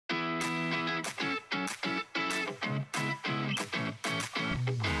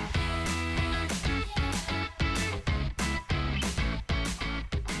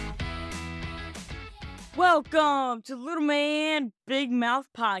Welcome to Little Man Big Mouth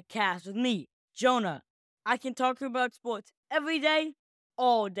Podcast with me, Jonah. I can talk about sports every day,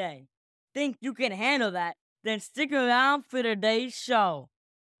 all day. Think you can handle that? Then stick around for today's show.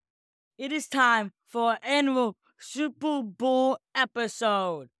 It is time for our annual Super Bowl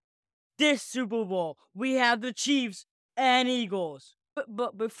episode. This Super Bowl, we have the Chiefs and Eagles.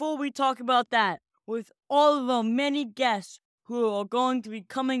 But before we talk about that, with all of our many guests who are going to be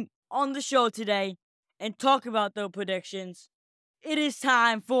coming on the show today and talk about their predictions, it is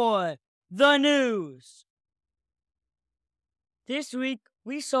time for the news. This week,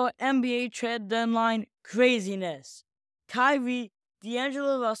 we saw NBA trade deadline craziness. Kyrie,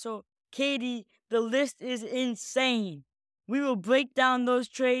 D'Angelo Russell, KD, the list is insane. We will break down those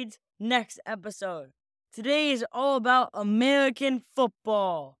trades next episode. Today is all about American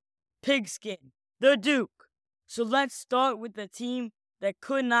football. Pigskin, the Duke. So let's start with the team that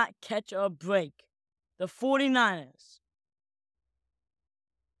could not catch a break, the 49ers.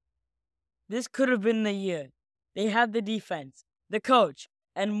 This could have been the year. They have the defense, the coach,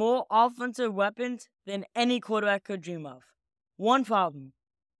 and more offensive weapons than any quarterback could dream of. One problem,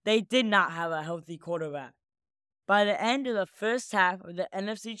 they did not have a healthy quarterback. By the end of the first half of the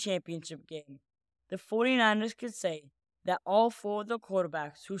NFC Championship game, the 49ers could say that all four of the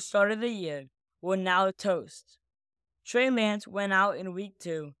quarterbacks who started the year were now toast. Trey Lance went out in Week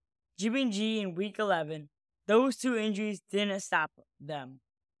 2, Jimmy G in Week 11. Those two injuries didn't stop them.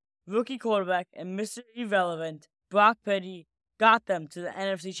 Rookie quarterback and Mr. Irrelevant, Brock Purdy, got them to the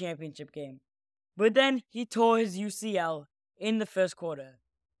NFC Championship game. But then he tore his UCL in the first quarter.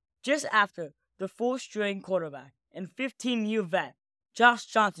 Just after, the fourth-string quarterback and 15-year vet, Josh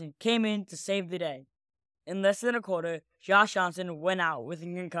Johnson, came in to save the day. In less than a quarter, Josh Johnson went out with a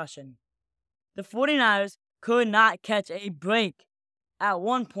concussion. The 49ers could not catch a break. At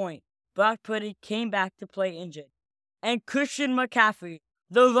one point, Brock Purdy came back to play injured, and Christian McCaffrey,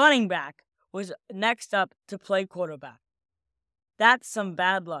 the running back, was next up to play quarterback. That's some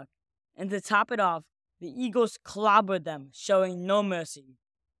bad luck. And to top it off, the Eagles clobbered them, showing no mercy.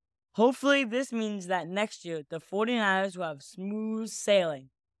 Hopefully, this means that next year the 49ers will have smooth sailing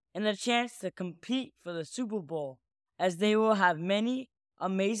and a chance to compete for the Super Bowl, as they will have many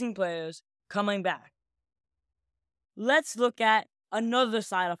amazing players coming back. Let's look at another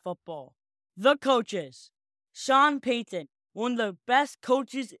side of football, the coaches. Sean Payton, one of the best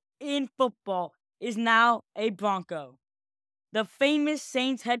coaches in football, is now a Bronco. The famous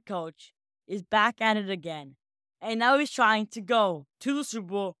Saints head coach is back at it again, and now he's trying to go to the Super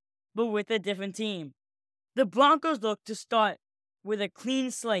Bowl, but with a different team. The Broncos look to start with a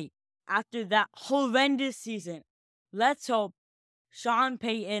clean slate after that horrendous season. Let's hope Sean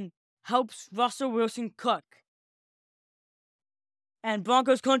Payton helps Russell Wilson cook. And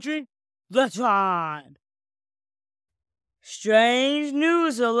Broncos country, let's ride! Strange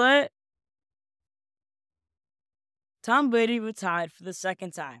news alert! Tom Brady retired for the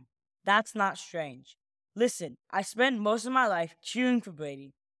second time. That's not strange. Listen, I spent most of my life cheering for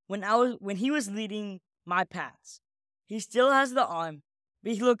Brady when he was leading my Pats. He still has the arm,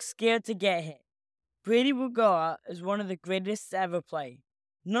 but he looks scared to get hit. Brady will go out as one of the greatest to ever play.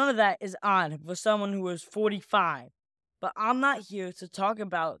 None of that is odd for someone who is 45. But I'm not here to talk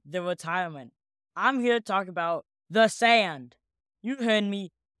about the retirement. I'm here to talk about the sand. You heard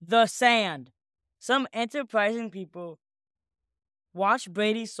me, the sand. Some enterprising people watched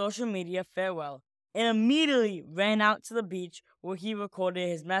Brady's social media farewell and immediately ran out to the beach where he recorded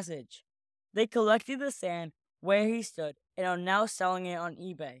his message. They collected the sand where he stood and are now selling it on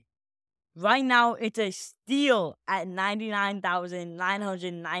eBay. Right now, it's a steal at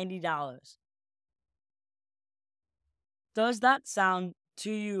 $99,990. Does that sound to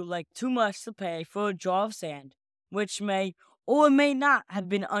you like too much to pay for a jar of sand, which may or may not have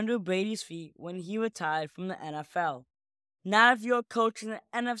been under Brady's feet when he retired from the NFL? Not if you're a coach in the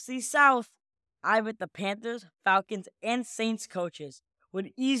NFC South. I bet the Panthers, Falcons, and Saints coaches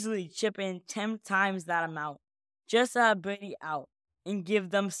would easily chip in 10 times that amount just to have Brady out and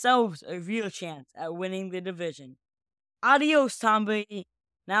give themselves a real chance at winning the division. Adios, Tom Brady.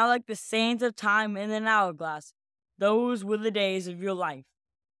 Now, like the sands of time in an hourglass, those were the days of your life.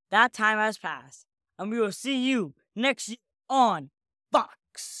 That time has passed, and we will see you next year on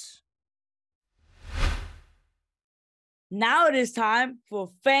Fox. Now it is time for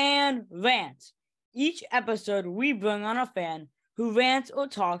Fan Rant. Each episode, we bring on a fan who rants or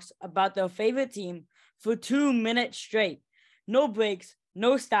talks about their favorite team for 2 minutes straight. No breaks,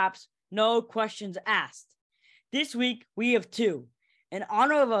 no stops, no questions asked. This week, we have two. In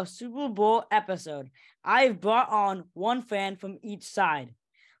honor of our Super Bowl episode, I have brought on one fan from each side.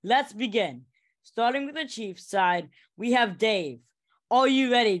 Let's begin. Starting with the Chiefs side, we have Dave. Are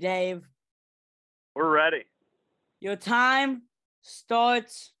you ready, Dave? We're ready. Your time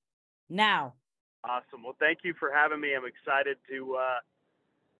starts now. Awesome. Well, thank you for having me. I'm excited to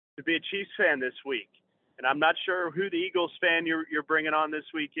be a Chiefs fan this week. And I'm not sure who the Eagles fan you're bringing on this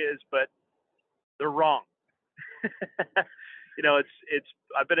week is, but they're wrong. I've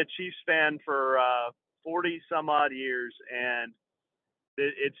been a Chiefs fan for 40 some odd years, and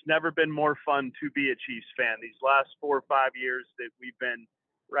it's never been more fun to be a Chiefs fan. These last 4 or 5 years that we've been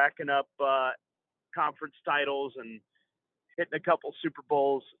racking up conference titles and hitting a couple Super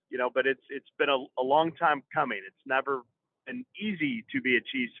Bowls, but it's been a long time coming. It's never been easy to be a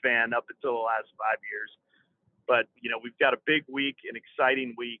Chiefs fan up until the last 5 years. But, we've got a big week, an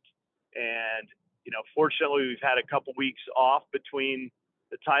exciting week. And, fortunately, we've had a couple weeks off between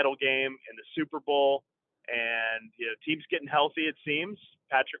the title game and the Super Bowl. And, team's getting healthy, it seems.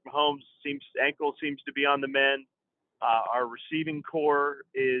 Patrick Mahomes' ankle seems to be on the mend. Our receiving core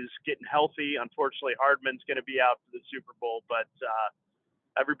is getting healthy. Unfortunately, Hardman's going to be out for the Super Bowl, but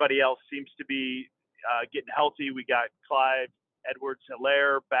everybody else seems to be getting healthy. We got Clyde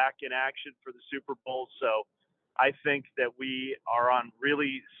Edwards-Helaire back in action for the Super Bowl. So I think that we are on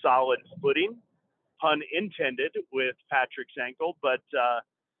really solid footing, pun intended, with Patrick's ankle. But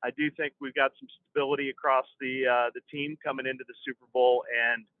I do think we've got some stability across the team coming into the Super Bowl,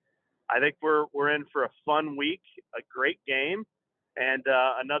 and I think we're in for a fun week, a great game, and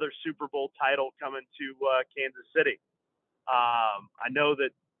another Super Bowl title coming to Kansas City. I know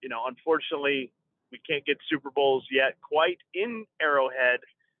that, unfortunately, we can't get Super Bowls yet quite in Arrowhead,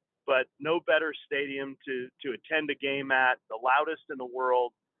 but no better stadium to attend a game at, the loudest in the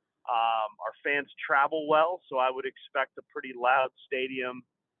world. Our fans travel well, so I would expect a pretty loud stadium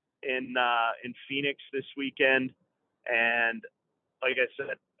in Phoenix this weekend. And like I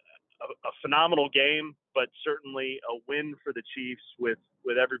said, a phenomenal game, but certainly a win for the Chiefs with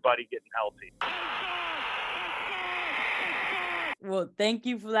everybody getting healthy. Well, thank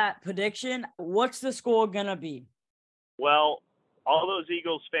you for that prediction. What's the score going to be? Well, all those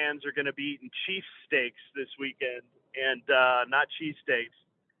Eagles fans are going to be eating Chiefs steaks this weekend and not cheesesteaks.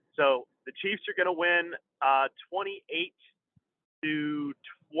 So the Chiefs are going to win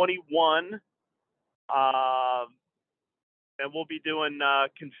 28-21. And we'll be doing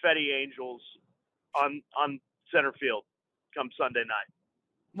confetti angels on center field come Sunday night.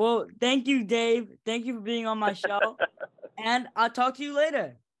 Well, thank you, Dave. Thank you for being on my show. And I'll talk to you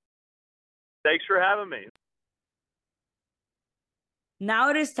later. Thanks for having me. Now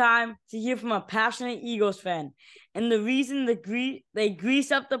it is time to hear from a passionate Eagles fan and the reason they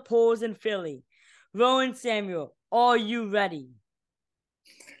grease up the poles in Philly. Rowan Samuel, are you ready?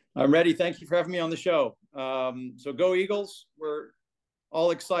 I'm ready. Thank you for having me on the show. So go Eagles. We're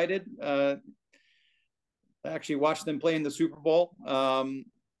all excited. I actually watched them play in the Super Bowl.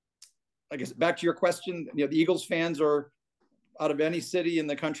 I guess back to your question, the Eagles fans are, out of any city in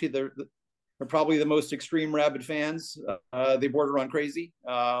the country, they're probably the most extreme rabid fans. They border on crazy.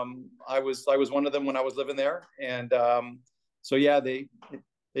 I was one of them when I was living there. And so, yeah, they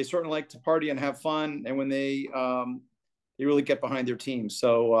certainly like to party and have fun. And when they really get behind their team.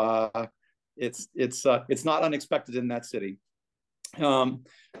 So it's not unexpected in that city.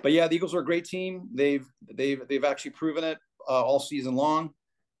 But yeah, the Eagles are a great team. They've actually proven it all season long.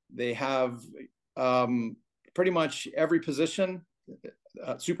 They have pretty much every position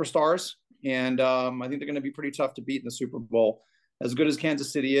superstars, and I think they're going to be pretty tough to beat in the Super Bowl. As good as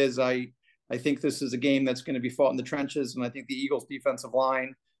Kansas City is, I think this is a game that's going to be fought in the trenches, and I think the Eagles' defensive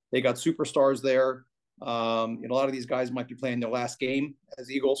line, they got superstars there. A lot of these guys might be playing their last game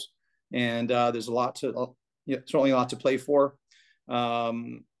as Eagles, and there's certainly a lot to play for. Their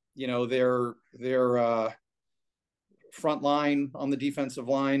front line on the defensive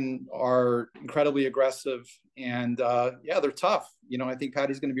line are incredibly aggressive, and they're tough. I think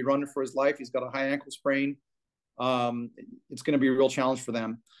Patty's going to be running for his life. He's got a high ankle sprain. It's going to be a real challenge for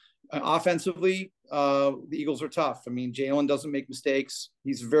them. Offensively, the Eagles are tough. I mean, Jalen doesn't make mistakes.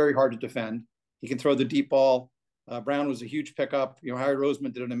 He's very hard to defend. He can throw the deep ball. Brown was a huge pickup. Harry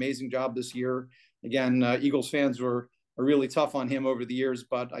Roseman did an amazing job this year. Again, Eagles fans are really tough on him over the years,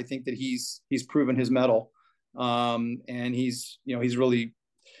 but I think that he's proven his mettle. And he's been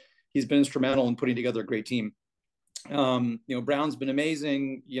instrumental in putting together a great team. Brown's been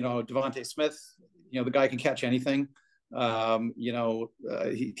amazing. Devontae Smith, the guy can catch anything.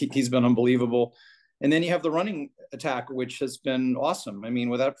 He's been unbelievable. And then you have the running attack, which has been awesome. I mean,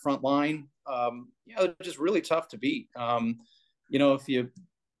 with that front line, they're just really tough to beat. If you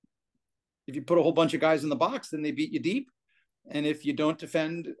put a whole bunch of guys in the box, then they beat you deep. And if you don't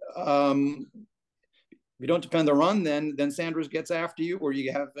defend, you don't depend on the run, then Sanders gets after you, or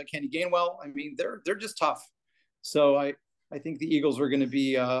you have Kenny Gainwell. I mean, they're just tough. So I think the Eagles are going to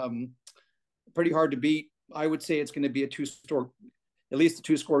be pretty hard to beat. I would say it's going to be at least a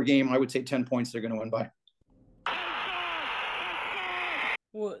two-score game. I would say 10 points they're going to win by.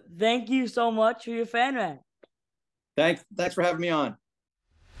 Well, thank you so much for your fan rant. Thanks for having me on.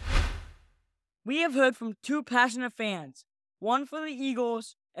 We have heard from two passionate fans, one for the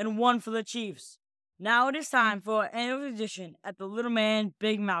Eagles and one for the Chiefs. Now it is time for our annual edition at the Little Man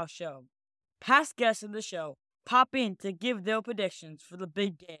Big Mouth Show. Past guests of the show pop in to give their predictions for the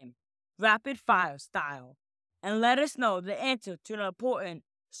big game, rapid fire style, and let us know the answer to an important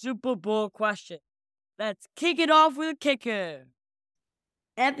Super Bowl question. Let's kick it off with a kicker.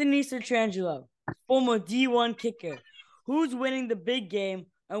 Anthony Citrangelo, former D1 kicker. Who's winning the big game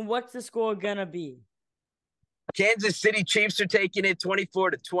and what's the score gonna be? Kansas City Chiefs are taking it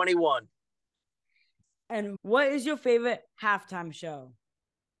 24-21. And what is your favorite halftime show?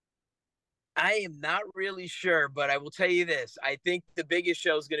 I am not really sure, but I will tell you this. I think the biggest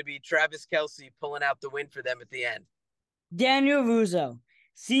show is going to be Travis Kelce pulling out the win for them at the end. Daniel Russo,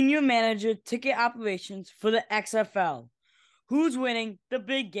 Senior Manager, Ticket Operations for the XFL. Who's winning the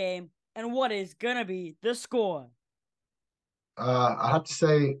big game and what is going to be the score? I have to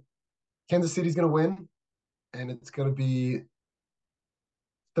say Kansas City's going to win, and it's going to be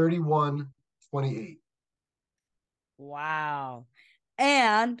 31-28. Wow.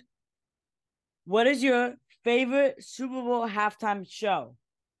 And what is your favorite Super Bowl halftime show?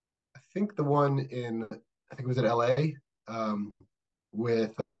 I think the one I think it was in LA,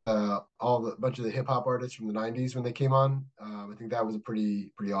 with bunch of the hip hop artists from the 90s when they came on. I think that was a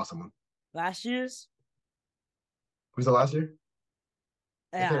pretty awesome one. Last year's? Was it last year?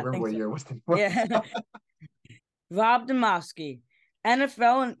 Yeah, I can't remember what so. year it was. Yeah. Rob Demovsky,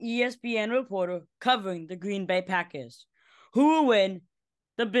 NFL and ESPN reporter covering the Green Bay Packers. Who will win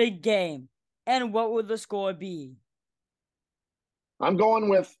the big game and what will the score be? I'm going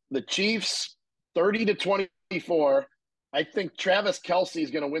with the Chiefs 30-24. I think Travis Kelce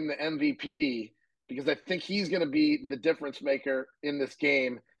is going to win the MVP because I think he's going to be the difference maker in this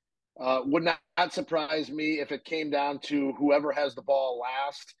game. Would not surprise me if it came down to whoever has the ball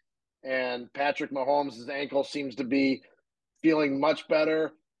last. And Patrick Mahomes' ankle seems to be feeling much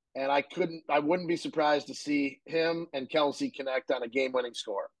better. And I wouldn't be surprised to see him and Kelce connect on a game-winning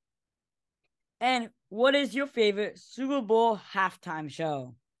score. And what is your favorite Super Bowl halftime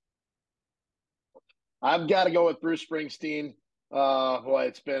show? I've got to go with Bruce Springsteen. Boy,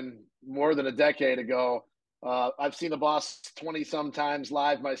 it's been more than a decade ago. I've seen the boss 20-some times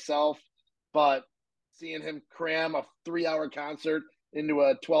live myself, but seeing him cram a 3-hour concert into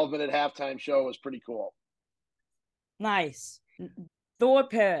a 12-minute halftime show was pretty cool. Nice. Thor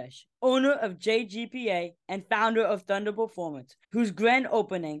Parrish, owner of JGPA and founder of Thunder Performance, whose grand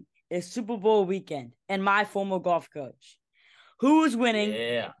opening is Super Bowl weekend, and my former golf coach. Who is winning?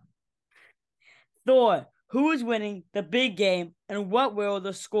 Yeah. Thor, who is winning the big game and what will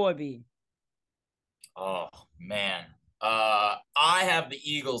the score be? Oh, man. I have the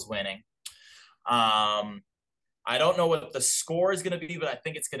Eagles winning. I don't know what the score is going to be, but I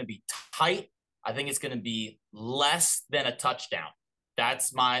think it's going to be tight. I think it's going to be less than a touchdown.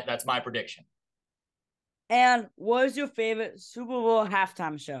 That's my prediction. And what is your favorite Super Bowl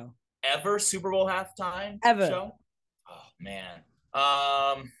halftime show? Ever Super Bowl halftime Ever. show? Oh, man.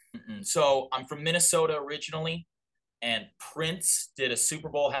 So I'm from Minnesota originally, and Prince did a Super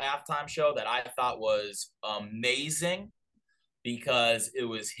Bowl halftime show that I thought was amazing because it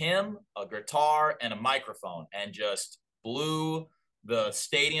was him, a guitar, and a microphone, and just blew the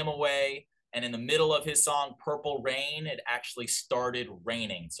stadium away. And in the middle of his song, Purple Rain, it actually started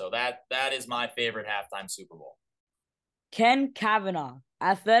raining. So that is my favorite halftime Super Bowl. Ken Kavanaugh,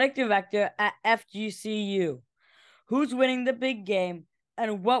 athletic director at FGCU. Who's winning the big game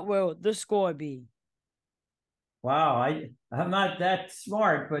and what will the score be? Wow, I'm not that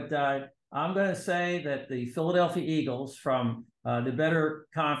smart, but I'm going to say that the Philadelphia Eagles from the better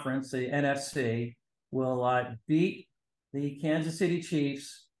conference, the NFC, will beat the Kansas City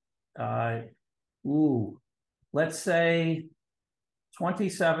Chiefs. Let's say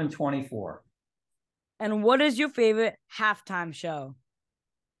 27-24. And what is your favorite halftime show?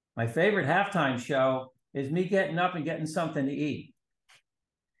 My favorite halftime show is me getting up and getting something to eat.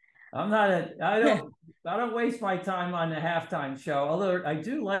 I don't waste my time on the halftime show, although I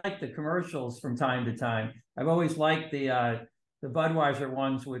do like the commercials from time to time. I've always liked the Budweiser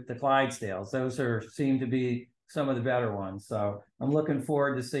ones with the Clydesdales. Those seem to be some of the better ones. So I'm looking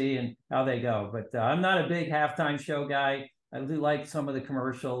forward to seeing how they go. But I'm not a big halftime show guy. I do like some of the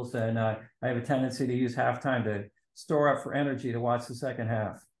commercials, and I have a tendency to use halftime to store up for energy to watch the second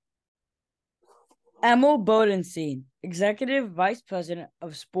half. Emil Bodenstein, Executive Vice President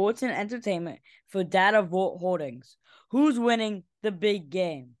of Sports and Entertainment for Data Vault Holdings. Who's winning the big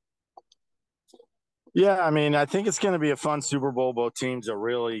game? Yeah, I mean, I think it's going to be a fun Super Bowl. Both teams are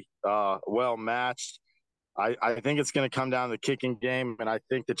really well matched. I think it's going to come down to the kicking game, and I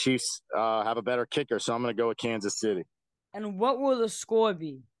think the Chiefs have a better kicker, so I'm going to go with Kansas City. And what will the score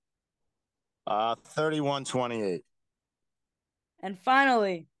be? 31-28. And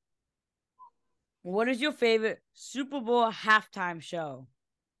finally, what is your favorite Super Bowl halftime show?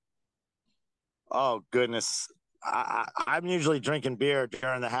 Oh, goodness. I'm usually drinking beer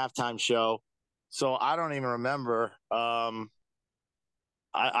during the halftime show, so I don't even remember.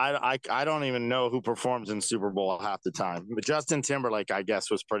 I don't even know who performs in Super Bowl half the time. But Justin Timberlake, I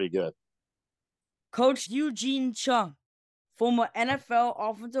guess, was pretty good. Coach Eugene Chung, former NFL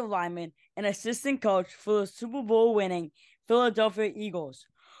offensive lineman and assistant coach for the Super Bowl winning Philadelphia Eagles,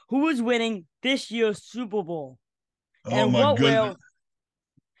 who is winning this year's Super Bowl. Oh, my goodness.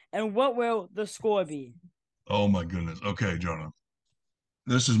 What will the score be? Oh, my goodness. Okay, Jonah.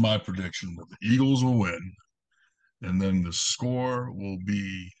 This is my prediction that the Eagles will win, and then the score will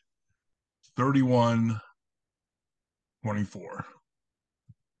be 31-24.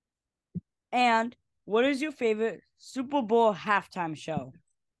 And what is your favorite Super Bowl halftime show?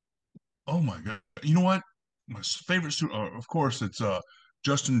 Oh, my God. You know what? My favorite, of course, it's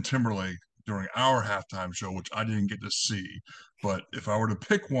Justin Timberlake during our halftime show, which I didn't get to see. But if I were to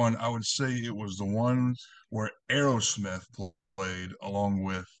pick one, I would say it was the one where Aerosmith played along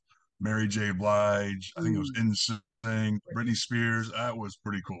with Mary J. Blige. I think it was NSYNC, Britney Spears. That was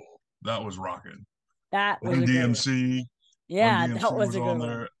pretty cool. That was rocking. That was Run DMC. Yeah, Run DMC that was a good on one.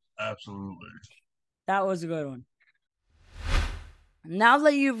 there. Absolutely. That was a good one. Now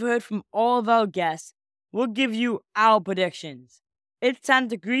that you've heard from all of our guests, we'll give you our predictions. It's time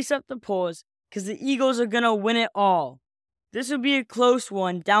to grease up the polls because the Eagles are going to win it all. This will be a close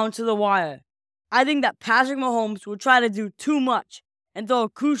one down to the wire. I think that Patrick Mahomes will try to do too much and throw a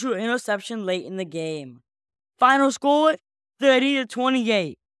crucial interception late in the game. Final score,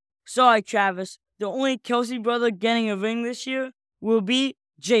 30-28. Sorry, Travis. The only Kelce brother getting a ring this year will be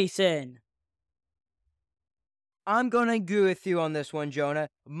Jason. I'm going to agree with you on this one, Jonah.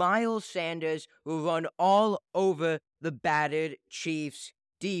 Miles Sanders will run all over the battered Chiefs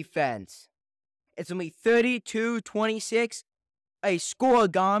defense. It's going to be 32-26, a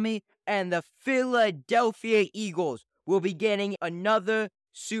scoregami, and the Philadelphia Eagles will be getting another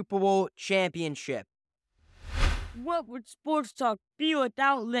Super Bowl championship. What would sports talk be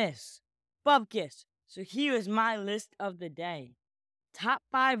without lists? Bupkis. So here is my list of the day. Top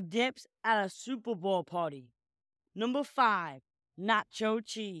 5 dips at a Super Bowl party. Number 5, nacho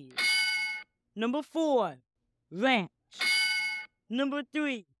cheese. Number 4, ranch. Number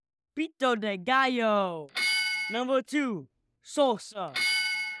 3, pito de gallo. Number 2, salsa.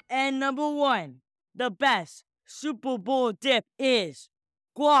 And number 1, the best Super Bowl dip is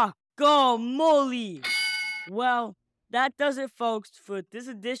guacamole. Well, that does it, folks, for this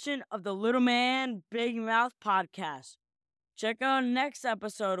edition of the Little Man, Big Mouth podcast. Check out our next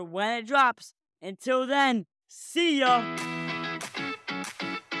episode when it drops. Until then, see ya!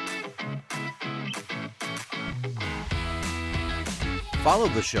 Follow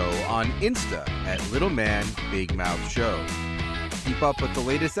the show on Insta at Little Man Big Mouth Show. Keep up with the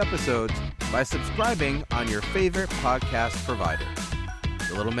latest episodes by subscribing on your favorite podcast provider.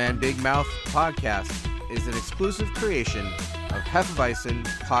 The Little Man Big Mouth podcast is an exclusive creation of Hefeweizen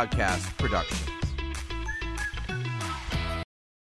Podcast Production.